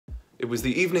It was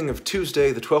the evening of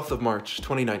Tuesday, the 12th of March,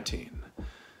 2019,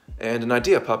 and an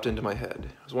idea popped into my head.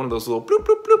 It was one of those little bloop,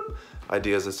 bloop, bloop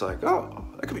ideas that's like, oh,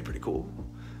 that could be pretty cool.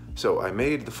 So I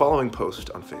made the following post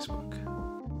on Facebook.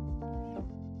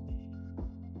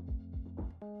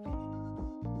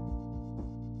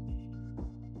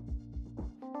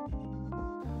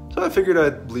 So I figured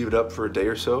I'd leave it up for a day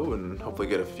or so and hopefully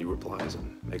get a few replies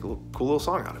and make a cool little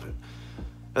song out of it.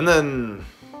 And then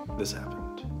this happened.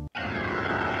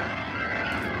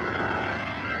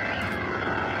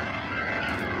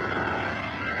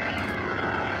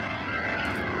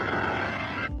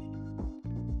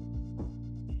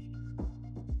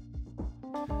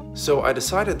 So I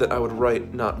decided that I would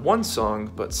write not one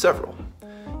song, but several,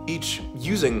 each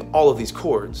using all of these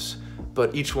chords,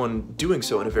 but each one doing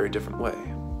so in a very different way.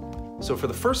 So for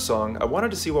the first song, I wanted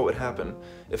to see what would happen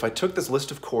if I took this list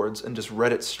of chords and just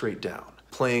read it straight down,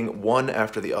 playing one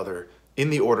after the other in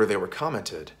the order they were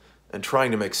commented, and trying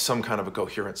to make some kind of a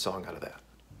coherent song out of that.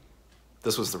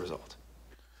 This was the result.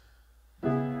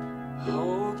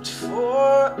 Hoped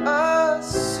for a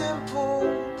simple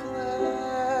plan,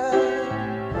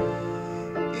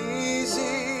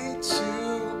 easy to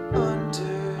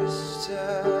understand.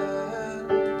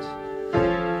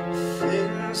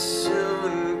 Things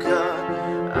soon got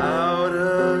out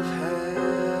of hand.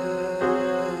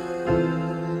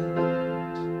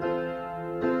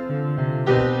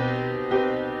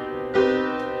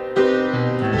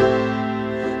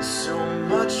 So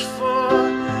much for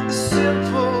the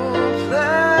simple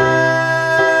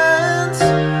plans.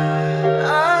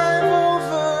 I've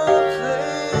overplayed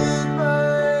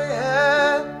my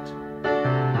hand.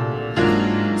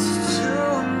 It's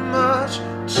too much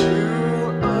to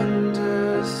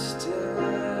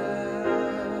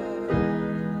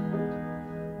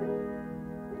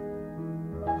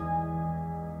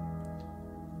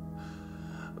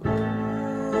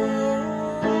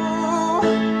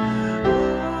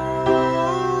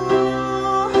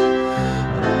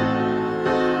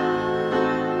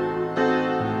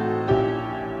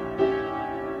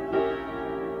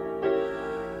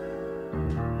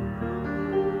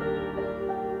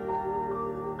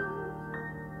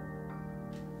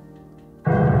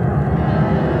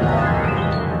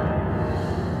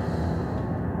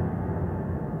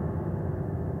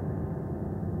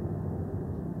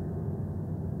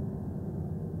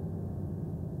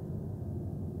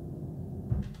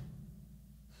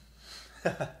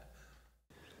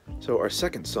So our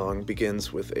second song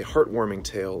begins with a heartwarming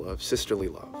tale of sisterly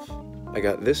love. I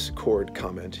got this chord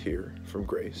comment here from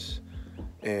Grace,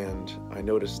 and I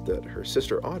noticed that her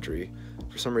sister Audrey,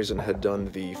 for some reason, had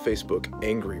done the Facebook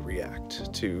angry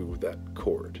react to that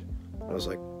chord. I was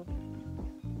like,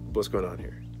 what's going on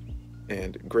here?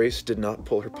 And Grace did not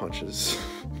pull her punches.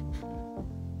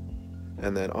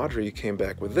 And then Audrey came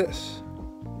back with this.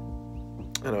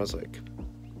 And I was like,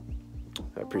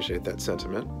 I appreciate that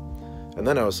sentiment. And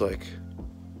then I was like,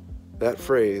 that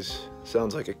phrase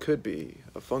sounds like it could be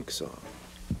a funk song.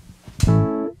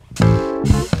 None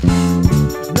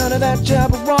of that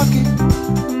Jabberwocky,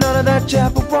 none of that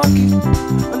Jabberwocky,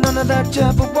 none of that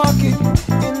Jabberwocky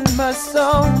in my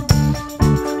song.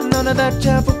 None of that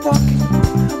Jabberwocky,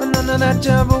 none of that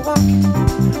Jabberwocky,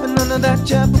 none of that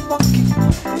Jabberwocky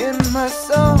in my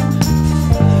song.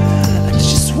 I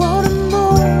just wanna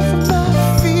move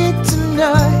my feet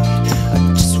tonight.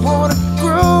 I just want a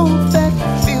groove that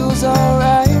feels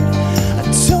alright. I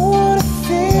don't wanna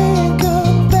think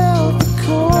about the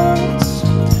chords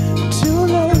too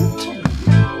late.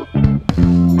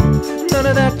 None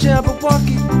of that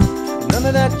Jabberwocky, none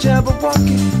of that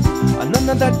Jabberwocky, none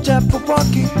of that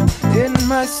Jabberwocky in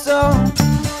my song.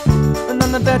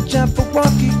 None of that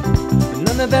Jabberwocky,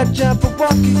 none of that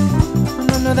Jabberwocky,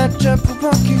 none of that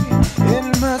Jabberwocky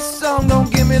in my song. Don't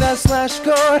give me that slash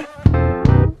chord.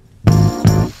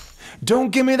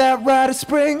 Don't give me that Rite of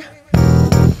Spring.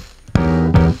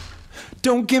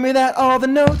 Don't give me that all the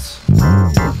notes.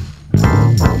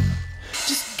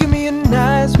 Just give me a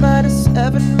nice minus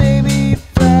 7, maybe a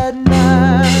flat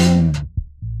 9.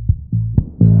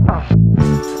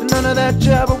 None of that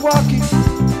Jabberwocky,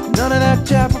 none of that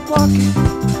Jabberwocky,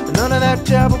 none of that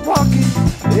Jabberwocky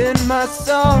in my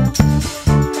song.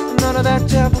 None of that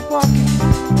Jabberwocky,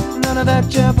 none of that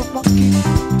Jabberwocky,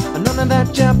 none of that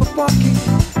Jabberwocky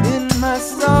in my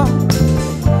song.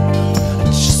 I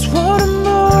just wanna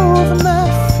move my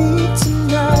feet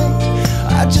tonight.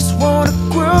 I just want a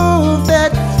groove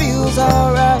that feels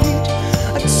alright.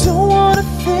 I don't wanna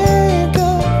think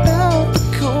about the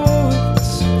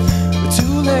chords, we're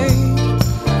too late.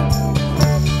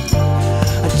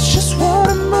 I just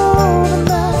wanna move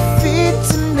my feet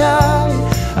tonight.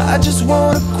 I just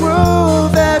want a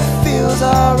groove that feels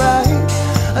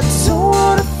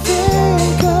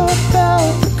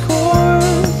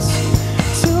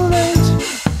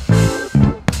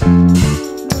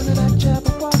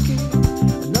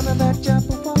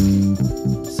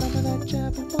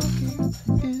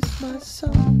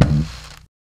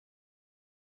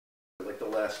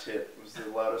is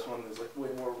the loudest one. There's like way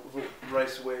more of a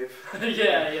rice wave.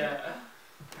 Yeah, yeah.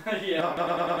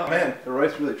 Yeah. Man, the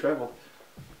rice really traveled.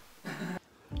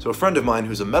 So a friend of mine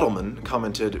who's a metalman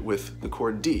commented with the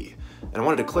chord D, and I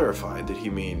wanted to clarify, did he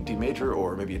mean D major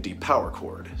or maybe a D power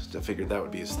chord? So I figured that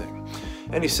would be his thing.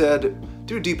 And he said,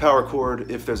 do D power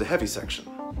chord if there's a heavy section.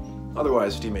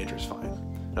 Otherwise, D major is fine.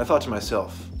 And I thought to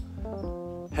myself,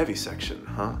 heavy section,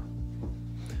 huh?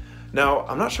 Now,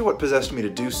 I'm not sure what possessed me to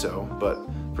do so, but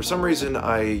for some reason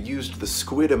I used the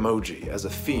squid emoji as a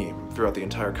theme throughout the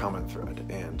entire comment thread,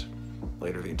 and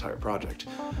later the entire project.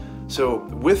 So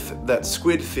with that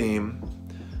squid theme,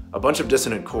 a bunch of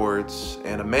dissonant chords,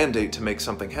 and a mandate to make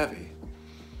something heavy,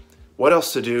 what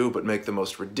else to do but make the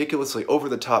most ridiculously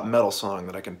over-the-top metal song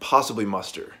that I can possibly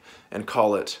muster, and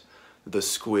call it the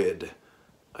Squid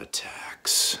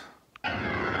Attacks.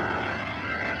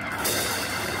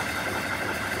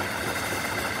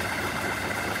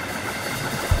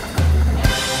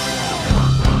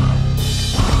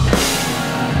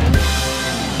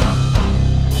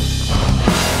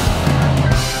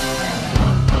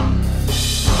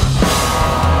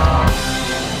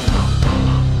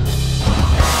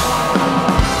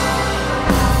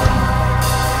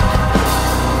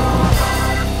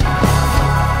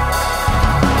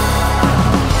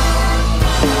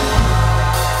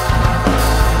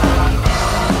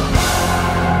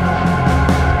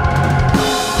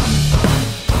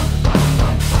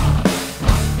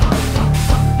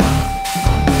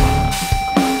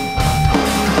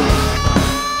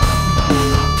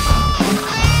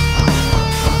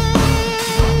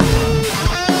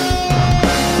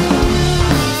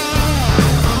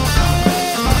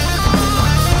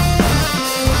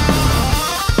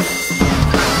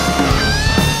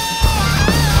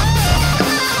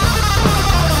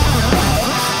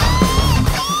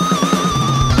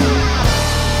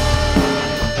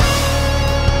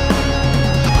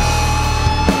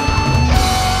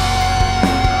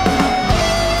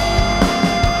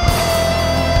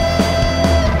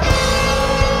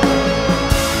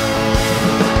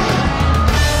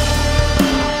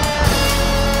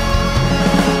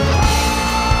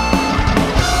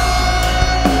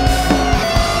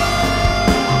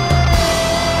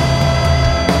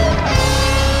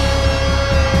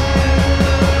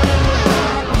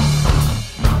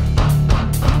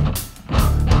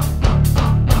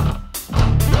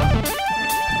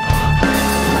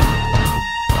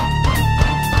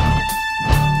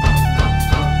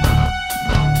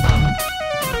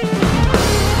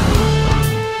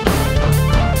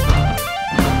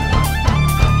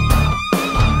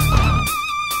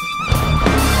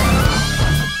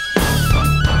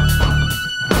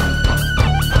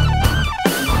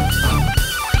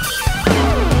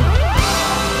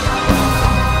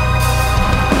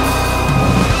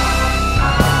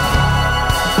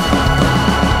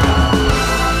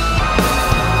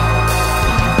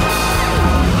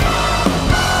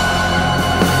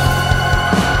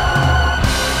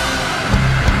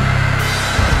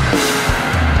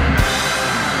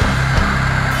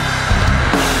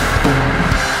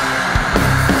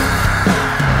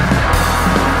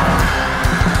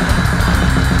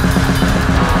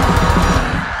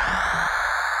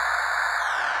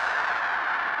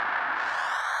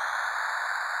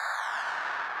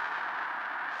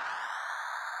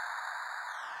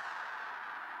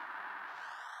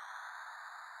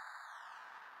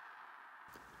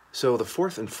 So the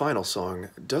fourth and final song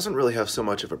doesn't really have so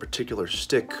much of a particular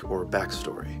stick or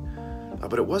backstory,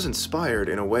 but it was inspired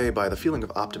in a way by the feeling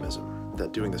of optimism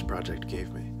that doing this project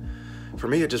gave me. For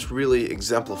me, it just really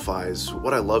exemplifies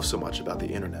what I love so much about the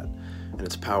internet and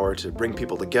its power to bring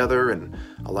people together and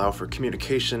allow for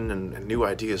communication and new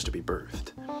ideas to be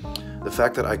birthed. The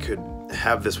fact that I could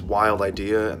have this wild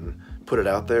idea and put it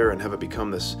out there and have it become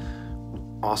this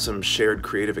awesome shared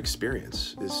creative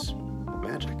experience is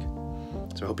magic.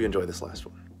 So I hope you enjoy this last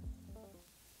one.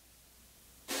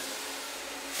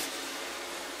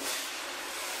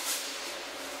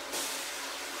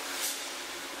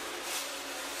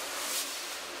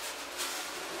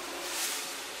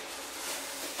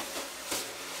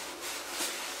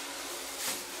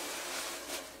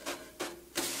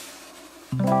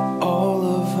 All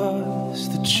of us,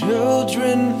 the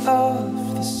children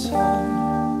of the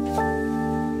sun,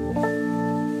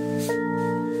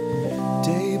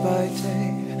 day by day,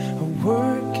 our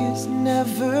work is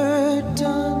never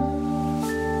done.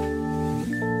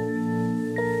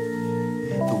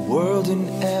 The world and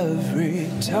every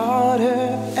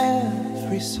daughter,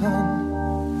 every son,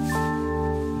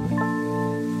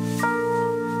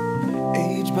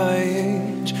 age by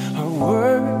age, our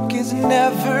work is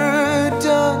never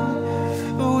done.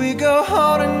 We go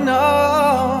on and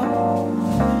on.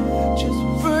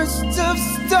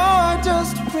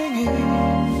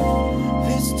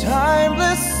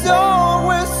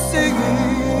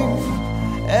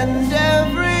 and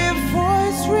every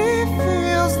voice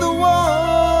reveals the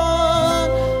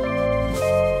one.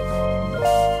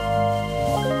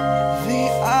 The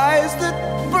eyes that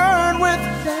burn with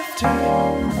laughter,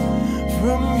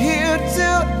 from here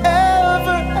till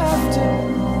ever after,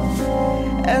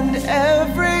 and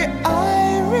every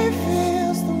eye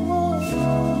reveals the one.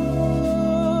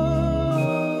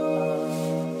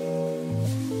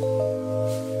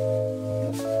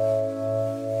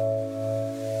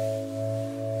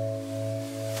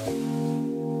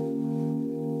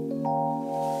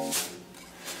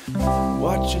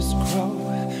 Watch us grow,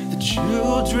 the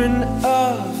children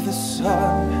of the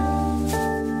sun.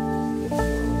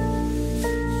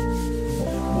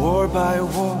 War by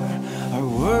war, our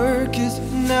work is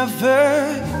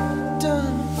never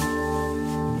done.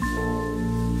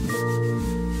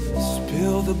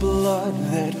 Spill the blood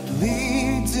that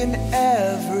bleeds in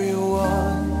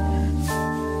everyone.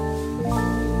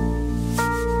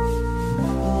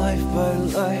 Life by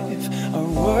life, our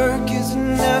work is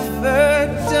never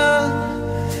done.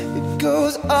 It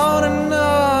goes on and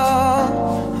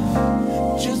on,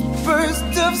 just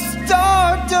bursts of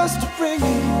stardust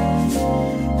ringing.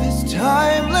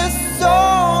 Timeless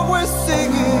song we're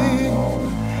singing,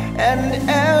 and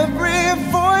every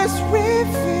voice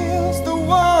reveals the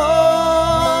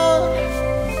one.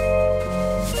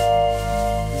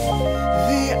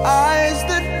 The eyes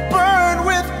that burn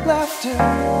with laughter,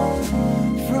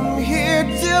 from here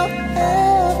till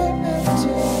ever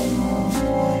after,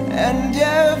 and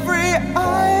every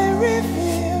eye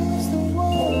reveals the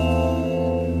one.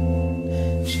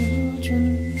 Children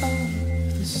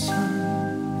of the sun.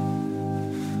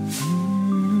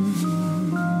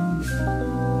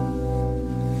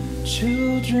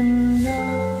 Children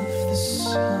of the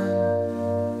sun.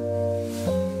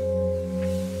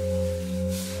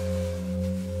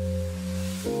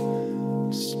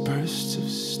 Just bursts of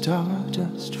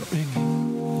stardust ringing,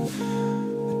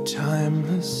 the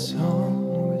timeless song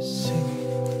we're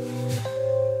singing,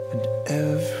 and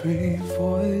every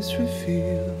voice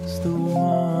reveals the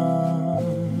one.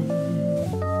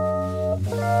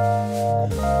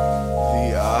 The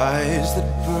eyes that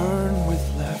burn with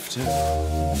laughter,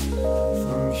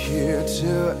 from here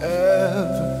till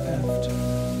ever after,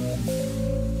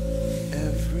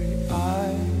 every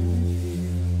eye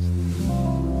reveals the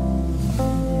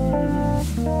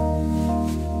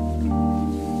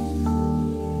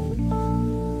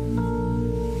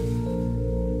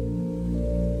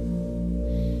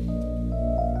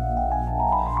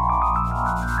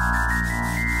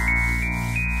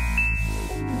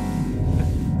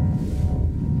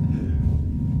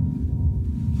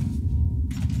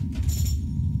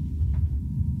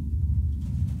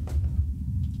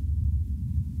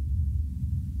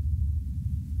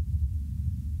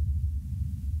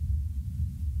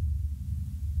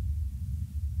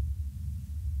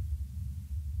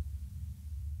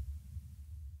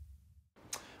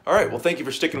Alright, well thank you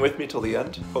for sticking with me till the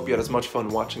end. Hope you had as much fun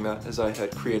watching that as I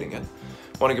had creating it.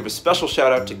 I want to give a special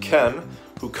shout out to Ken,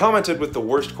 who commented with the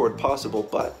worst chord possible,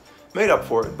 but made up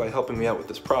for it by helping me out with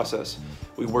this process.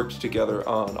 We worked together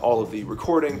on all of the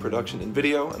recording, production, and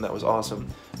video, and that was awesome.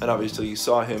 And obviously you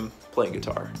saw him playing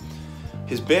guitar.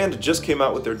 His band just came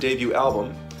out with their debut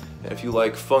album, and if you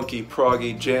like funky,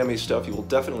 proggy, jammy stuff, you will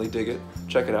definitely dig it.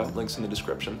 Check it out, links in the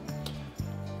description.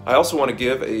 I also want to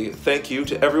give a thank you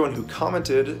to everyone who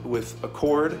commented with a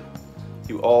chord.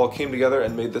 You all came together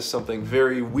and made this something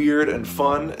very weird and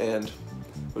fun, and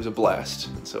it was a blast.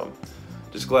 And so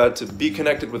I'm just glad to be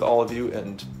connected with all of you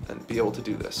and be able to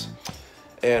do this.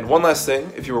 And one last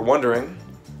thing, if you were wondering,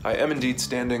 I am indeed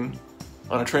standing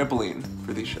on a trampoline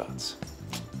for these shots.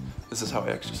 This is how I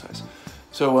exercise.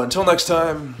 So until next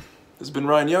time, this has been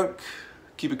Ryan Yunck.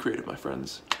 Keep it creative, my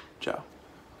friends. Ciao.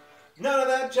 None of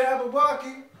that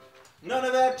Jabberwocky, none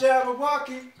of that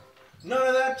Jabberwocky, none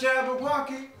of that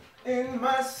Jabberwocky in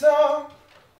my song.